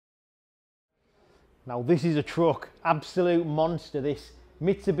Now this is a truck, absolute monster, this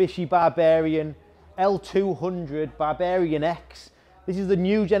Mitsubishi Barbarian L200 Barbarian X. This is the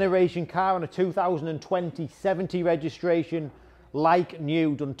new generation car on a 2020 70 registration, like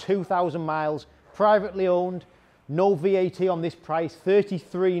new, done 2,000 miles, privately owned, no VAT on this price,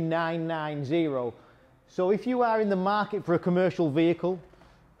 33,990. So if you are in the market for a commercial vehicle,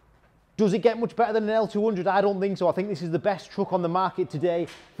 does it get much better than an L200? I don't think so. I think this is the best truck on the market today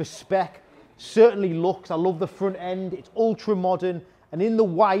for spec. Certainly looks, I love the front end, it's ultra modern, and in the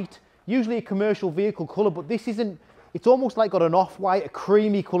white, usually a commercial vehicle colour, but this isn't, it's almost like got an off-white, a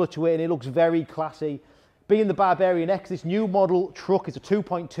creamy colour to it, and it looks very classy. Being the Barbarian X, this new model truck is a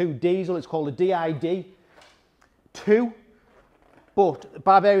 2.2 diesel, it's called a DID 2, but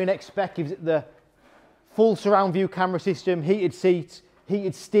Barbarian X spec gives it the full surround view camera system, heated seats,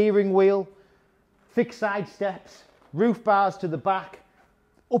 heated steering wheel, fixed side steps, roof bars to the back,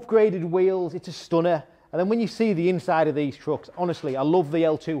 upgraded wheels. It's a stunner. And then when you see the inside of these trucks, honestly, I love the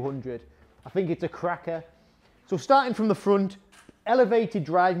L200. I think it's a cracker. So starting from the front, elevated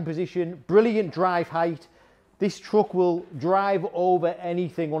driving position, brilliant drive height. This truck will drive over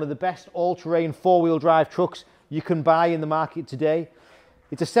anything. One of the best all-terrain four-wheel drive trucks you can buy in the market today.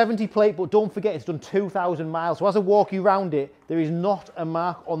 It's a 70 plate, but don't forget it's done 2,000 miles. So as I walk you around it, there is not a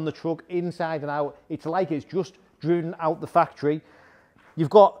mark on the truck inside and out. It's like it's just driven out the factory. You've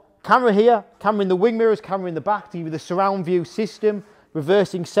got camera here, camera in the wing mirrors, camera in the back to give you the surround view system,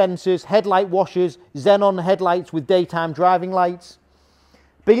 reversing sensors, headlight washers, xenon headlights with daytime driving lights.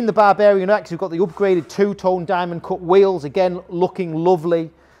 Being the Barbarian X, you've got the upgraded two-tone diamond cut wheels, again looking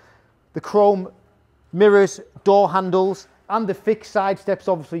lovely. The chrome mirrors, door handles, and the fixed side steps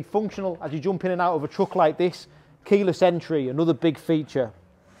obviously functional as you jump in and out of a truck like this. Keyless entry, another big feature.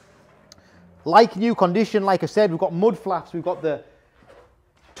 Like new condition, like I said, we've got mud flaps, we've got the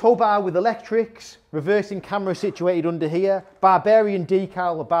tow bar with electrics, reversing camera situated under here, Barbarian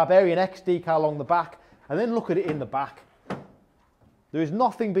decal, a Barbarian X decal along the back, and then look at it in the back. There is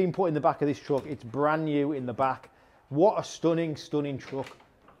nothing being put in the back of this truck. It's brand new in the back. What a stunning, stunning truck.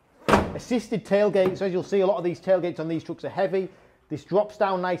 Assisted tailgate, so as you'll see, a lot of these tailgates on these trucks are heavy. This drops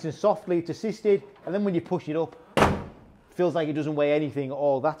down nice and softly, it's assisted, and then when you push it up, it feels like it doesn't weigh anything at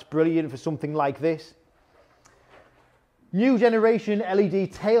all. That's brilliant for something like this. New generation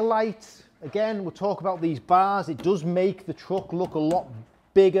LED tail lights. Again, we'll talk about these bars. It does make the truck look a lot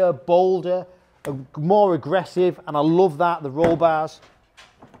bigger, bolder, more aggressive, and I love that, the roll bars.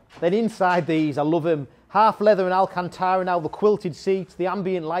 Then inside these, I love them. Half leather and Alcantara now, the quilted seats, the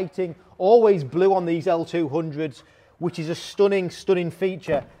ambient lighting, always blue on these L200s, which is a stunning, stunning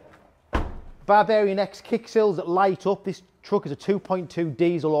feature. Barbarian X kick sills that light up. This truck is a 2.2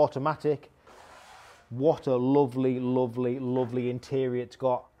 diesel automatic. What a lovely, lovely, lovely interior it's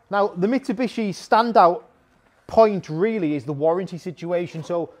got. Now, the Mitsubishi standout point really is the warranty situation.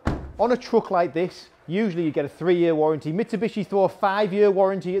 So on a truck like this, usually you get a 3-year warranty. Mitsubishi throw a 5-year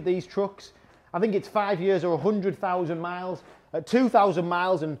warranty at these trucks. I think it's 5 years or 100,000 miles. At 2,000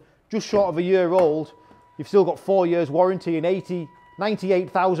 miles and just short of a year old, you've still got 4 years warranty and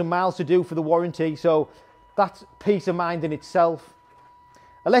 98,000 miles to do for the warranty. So that's peace of mind in itself.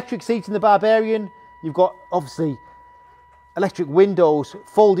 Electric seats in the Barbarian. You've got, obviously, electric windows,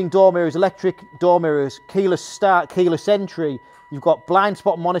 folding door mirrors, electric door mirrors, keyless start, keyless entry. You've got blind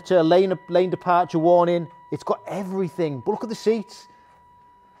spot monitor, lane departure warning. It's got everything. But look at the seats.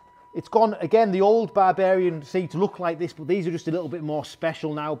 It's gone, again, the old Barbarian seats look like this, but these are just a little bit more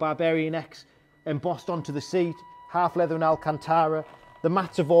special now. Barbarian X embossed onto the seat, half leather and Alcantara. The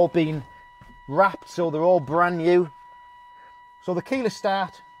mats have all been wrapped, so they're all brand new. So the keyless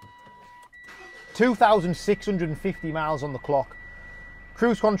start, 2,650 miles on the clock.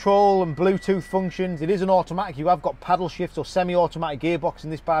 Cruise control and Bluetooth functions. It is an automatic. You have got paddle shifts or semi-automatic gearbox in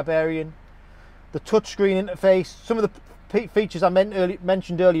this Barbarian. The touchscreen interface. Some of the features I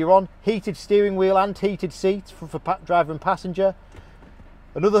mentioned earlier on. Heated steering wheel and heated seats for driver and passenger.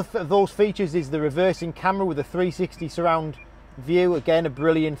 Another of those features is the reversing camera with a 360 surround view. Again, a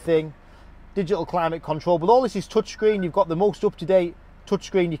brilliant thing. Digital climate control. But all this is touchscreen. You've got the most up-to-date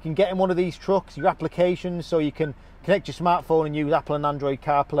touchscreen you can get in one of these trucks, your applications, so you can connect your smartphone and use Apple and Android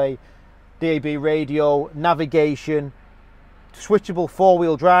CarPlay, DAB radio, navigation, switchable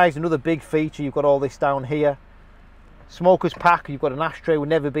four-wheel drives, another big feature. You've got all this down here. Smoker's pack, you've got an ashtray with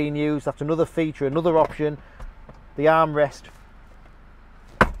never been used. That's another feature, another option. The armrest.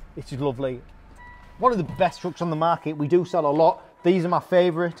 This is lovely. One of the best trucks on the market. We do sell a lot. These are my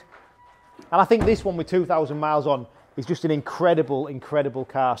favourite. And I think this one with 2,000 miles on is just an incredible, incredible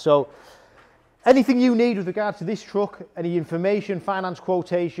car. So Anything you need with regard to this truck, any information, finance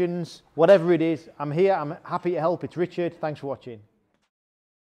quotations, whatever it is, I'm here, I'm happy to help. It's Richard, thanks for watching.